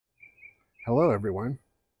Hello everyone.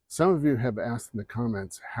 Some of you have asked in the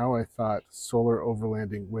comments how I thought solar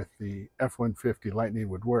overlanding with the F-150 Lightning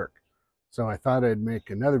would work. So I thought I'd make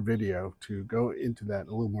another video to go into that in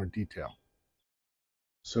a little more detail.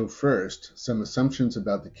 So first, some assumptions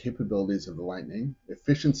about the capabilities of the Lightning,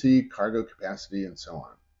 efficiency, cargo capacity, and so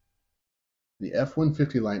on. The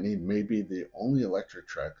F-150 Lightning may be the only electric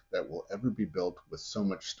truck that will ever be built with so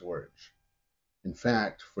much storage. In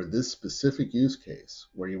fact, for this specific use case,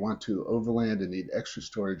 where you want to overland and need extra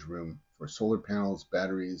storage room for solar panels,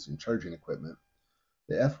 batteries, and charging equipment,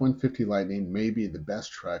 the F-150 Lightning may be the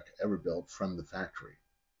best truck ever built from the factory.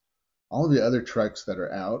 All of the other trucks that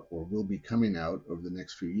are out or will be coming out over the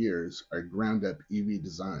next few years are ground-up EV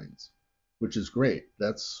designs, which is great.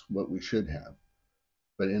 That's what we should have.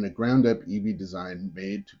 But in a ground-up EV design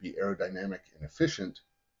made to be aerodynamic and efficient,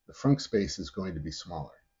 the frunk space is going to be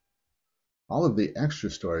smaller. All of the extra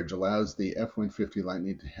storage allows the F-150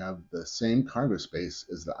 Lightning to have the same cargo space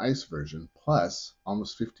as the ICE version, plus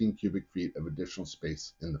almost 15 cubic feet of additional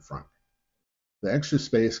space in the front. The extra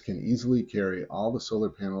space can easily carry all the solar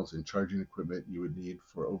panels and charging equipment you would need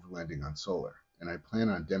for overlanding on solar, and I plan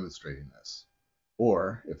on demonstrating this.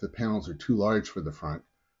 Or, if the panels are too large for the front,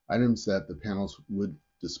 items that the panels would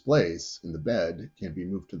displace in the bed can be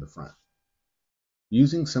moved to the front.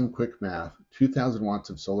 Using some quick math, 2,000 watts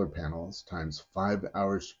of solar panels times 5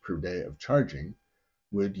 hours per day of charging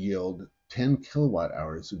would yield 10 kilowatt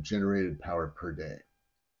hours of generated power per day.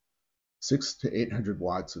 600 to 800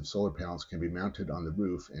 watts of solar panels can be mounted on the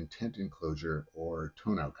roof and tent enclosure or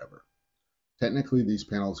tonneau cover. Technically, these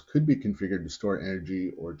panels could be configured to store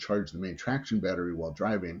energy or charge the main traction battery while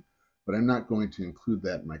driving, but I'm not going to include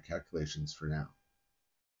that in my calculations for now.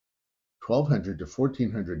 1,200 to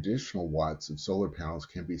 1,400 additional watts of solar panels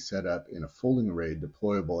can be set up in a folding array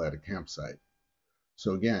deployable at a campsite.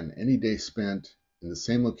 So again, any day spent in the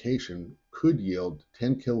same location could yield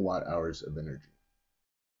 10 kilowatt hours of energy.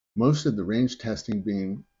 Most of the range testing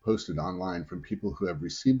being posted online from people who have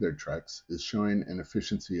received their trucks is showing an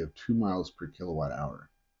efficiency of 2 miles per kilowatt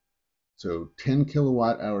hour. So 10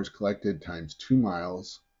 kilowatt hours collected times 2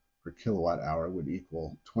 miles per kilowatt hour would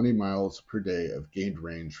equal 20 miles per day of gained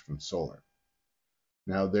range from solar.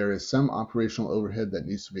 Now, there is some operational overhead that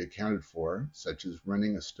needs to be accounted for, such as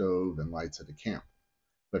running a stove and lights at a camp.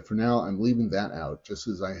 But for now, I'm leaving that out, just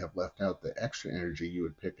as I have left out the extra energy you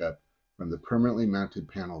would pick up from the permanently mounted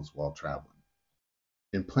panels while traveling.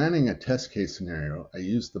 In planning a test case scenario, I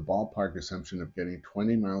used the ballpark assumption of getting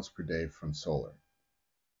 20 miles per day from solar.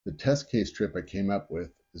 The test case trip I came up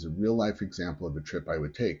with is a real-life example of a trip I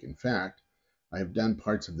would take. In fact, I have done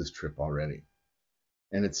parts of this trip already.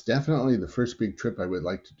 And it's definitely the first big trip I would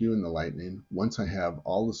like to do in the Lightning once I have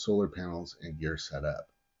all the solar panels and gear set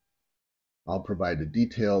up. I'll provide a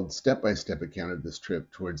detailed step-by-step account of this trip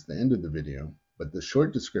towards the end of the video, but the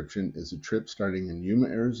short description is a trip starting in Yuma,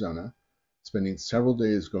 Arizona, spending several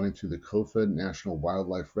days going through the Kofa National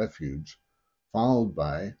Wildlife Refuge, followed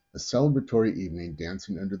by a celebratory evening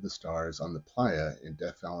dancing under the stars on the playa in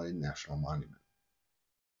Death Valley National Monument.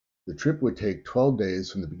 The trip would take 12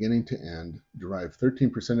 days from the beginning to end, derive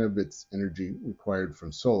 13% of its energy required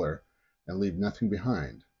from solar, and leave nothing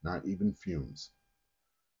behind, not even fumes.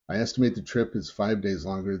 I estimate the trip is 5 days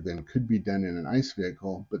longer than could be done in an ICE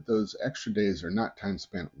vehicle, but those extra days are not time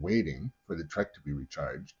spent waiting for the truck to be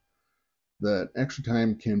recharged. The extra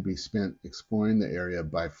time can be spent exploring the area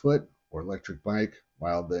by foot or electric bike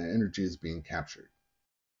while the energy is being captured.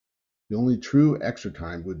 The only true extra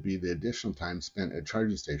time would be the additional time spent at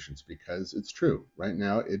charging stations because it's true. Right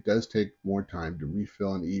now, it does take more time to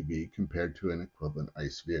refill an EV compared to an equivalent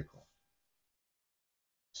ICE vehicle.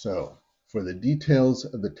 So, for the details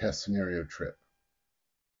of the test scenario trip.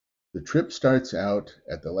 The trip starts out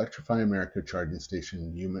at the Electrify America charging station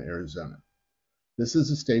in Yuma, Arizona. This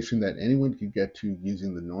is a station that anyone can get to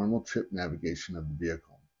using the normal trip navigation of the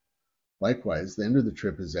vehicle. Likewise, the end of the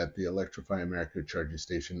trip is at the Electrify America charging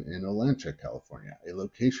station in Olancha, California, a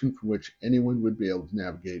location from which anyone would be able to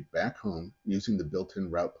navigate back home using the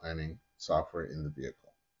built-in route planning software in the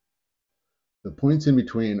vehicle. The points in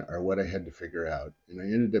between are what I had to figure out, and I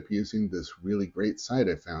ended up using this really great site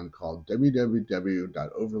I found called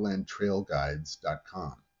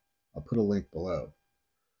www.overlandtrailguides.com. I'll put a link below.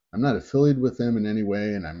 I'm not affiliated with them in any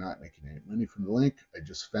way, and I'm not making any money from the link. I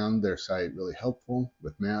just found their site really helpful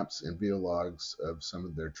with maps and video logs of some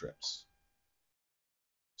of their trips.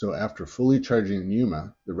 So after fully charging in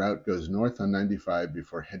Yuma, the route goes north on 95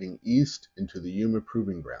 before heading east into the Yuma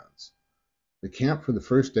Proving Grounds. The camp for the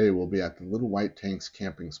first day will be at the Little White Tanks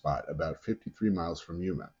camping spot, about 53 miles from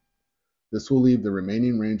Yuma. This will leave the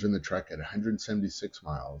remaining range on the truck at 176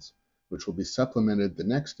 miles, which will be supplemented the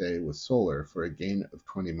next day with solar for a gain of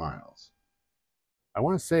 20 miles. I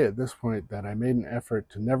want to say at this point that I made an effort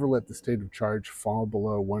to never let the state of charge fall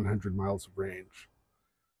below 100 miles of range,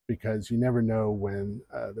 because you never know when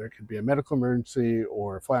there could be a medical emergency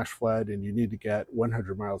or a flash flood and you need to get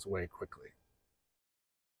 100 miles away quickly.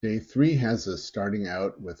 Day 3 has us starting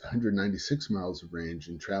out with 196 miles of range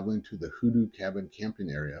and traveling to the Hoodoo Cabin camping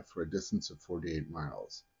area for a distance of 48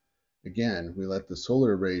 miles. Again, we let the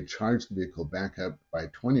solar array charge the vehicle back up by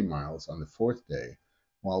 20 miles on the 4th day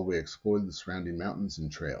while we explored the surrounding mountains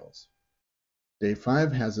and trails. Day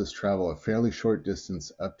 5 has us travel a fairly short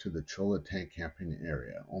distance up to the Cholla Tank camping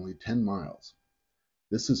area, only 10 miles.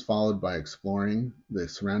 This is followed by exploring the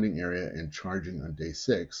surrounding area and charging on day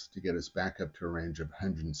 6 to get us back up to a range of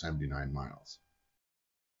 179 miles.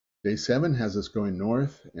 Day 7 has us going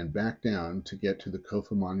north and back down to get to the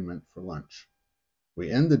Kofa Monument for lunch. We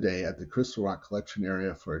end the day at the Crystal Rock Collection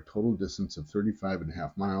area for a total distance of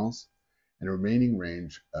 35.5 miles and a remaining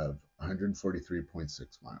range of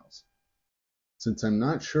 143.6 miles. Since I'm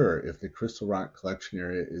not sure if the Crystal Rock Collection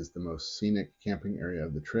area is the most scenic camping area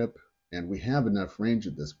of the trip, and we have enough range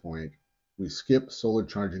at this point, we skip solar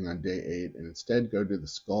charging on day 8 and instead go to the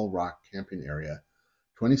Skull Rock camping area,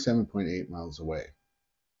 27.8 miles away.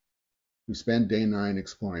 We spend day 9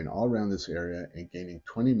 exploring all around this area and gaining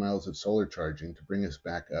 20 miles of solar charging to bring us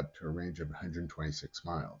back up to a range of 126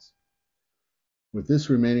 miles. With this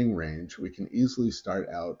remaining range, we can easily start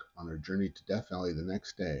out on our journey to Death Valley the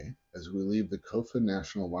next day as we leave the Kofa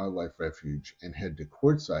National Wildlife Refuge and head to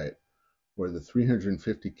Quartzsite for the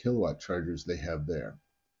 350 kilowatt chargers they have there.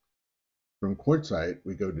 From Quartzsite,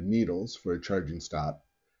 we go to Needles for a charging stop,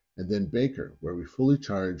 and then Baker, where we fully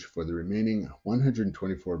charge for the remaining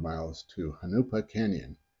 124 miles to Hanupa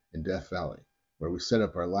Canyon in Death Valley, where we set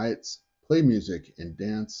up our lights, play music, and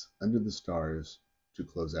dance under the stars to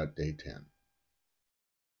close out day 10.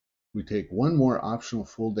 We take one more optional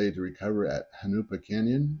full day to recover at Hanupa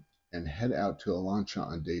Canyon and head out to Alancha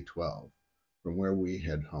on day 12, from where we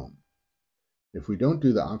head home. If we don't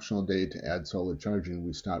do the optional day to add solar charging,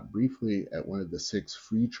 we stop briefly at one of the 6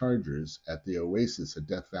 free chargers at the Oasis at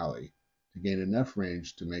Death Valley to gain enough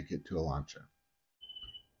range to make it to Alancha.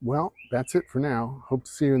 Well, that's it for now. Hope to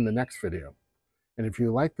see you in the next video. And if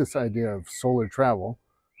you like this idea of solar travel,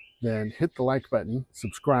 then hit the like button,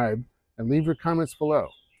 subscribe, and leave your comments below.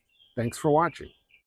 Thanks for watching.